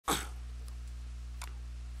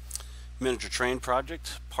Miniature train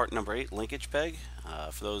project, part number 8, linkage peg.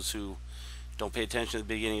 For those who don't pay attention at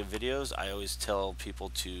the beginning of videos, I always tell people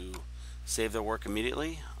to save their work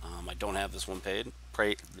immediately. I don't have this one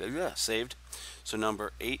saved. So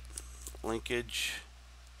number 8, linkage.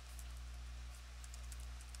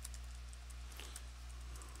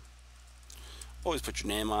 Always put your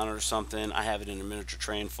name on it or something. I have it in a miniature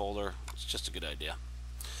train folder. It's just a good idea.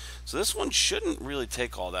 So this one shouldn't really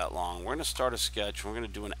take all that long. We're going to start a sketch. We're going to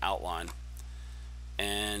do an outline.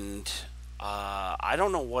 And I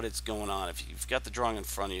don't know what it's going on. If you've got the drawing in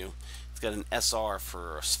front of you, it's got an SR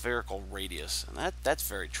for a spherical radius. And that's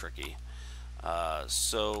very tricky.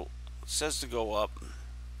 So it says to go up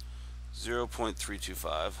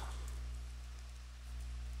 0.325.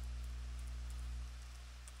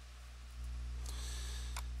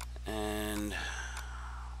 And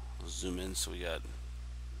we'll zoom in so we got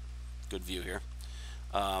good view here.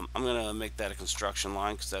 I'm going to make that a construction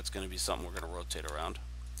line because that's going to be something we're going to rotate around.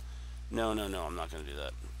 No, I'm not going to do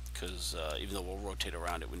that because even though we'll rotate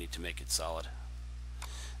around it, we need to make it solid.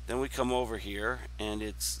 Then we come over here and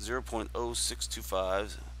it's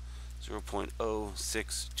 0.0625,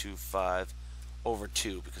 0.0625 over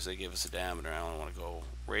 2 because they gave us a diameter. I only want to go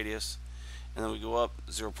radius. And then we go up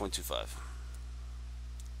 0.25.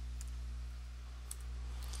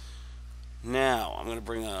 Now I'm going to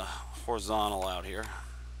bring a horizontal out here,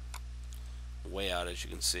 way out as you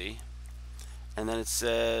can see, and then it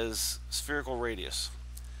says spherical radius,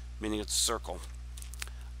 meaning it's a circle.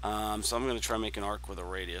 So I'm going to try and make an arc with a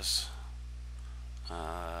radius.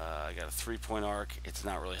 I got a 3-point arc. It's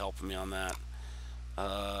not really helping me on that.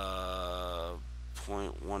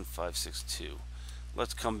 0.1562.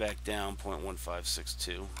 Let's come back down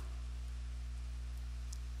 0.1562.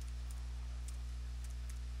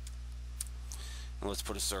 And let's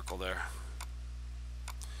put a circle there.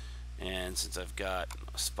 And since I've got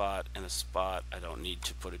a spot and a spot, I don't need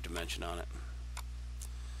to put a dimension on it.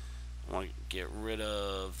 I want to get rid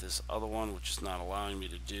of this other one, which is not allowing me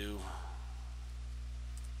to do.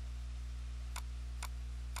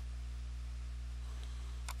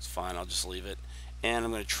 It's fine, I'll just leave it. And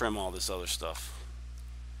I'm going to trim all this other stuff.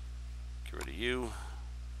 Get rid of you,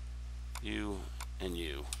 and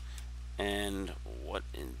you. And what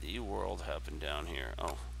in the world happened down here?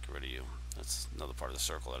 Oh, get rid of you. That's another part of the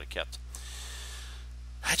circle that I kept.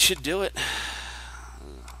 That should do it.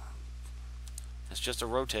 It's just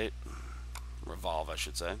a revolve, I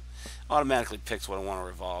should say. Automatically picks what I want to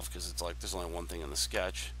revolve because it's like there's only one thing in the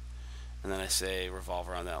sketch. And then I say revolve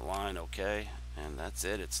around that line, okay, and that's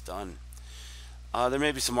it. It's done. There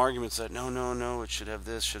may be some arguments that no, it should have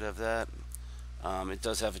this, should have that. It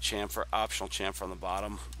does have a chamfer, optional chamfer on the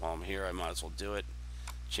bottom. While I'm here, I might as well do it.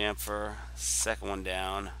 Chamfer, second one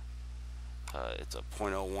down. It's a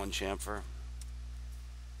 0.01 chamfer.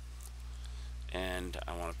 And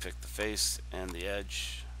I want to pick the face and the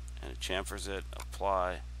edge, and it chamfers it,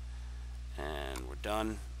 apply, and we're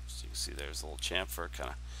done. So you can see there's a little chamfer, kind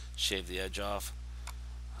of shave the edge off.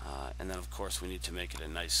 And then, of course, we need to make it a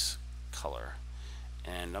nice color.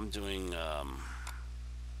 And I'm doing...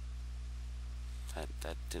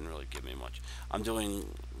 That didn't really give me much. I'm doing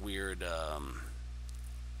weird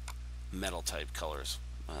metal type colors.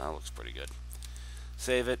 That looks pretty good.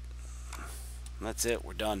 Save it. That's it.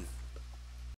 We're done.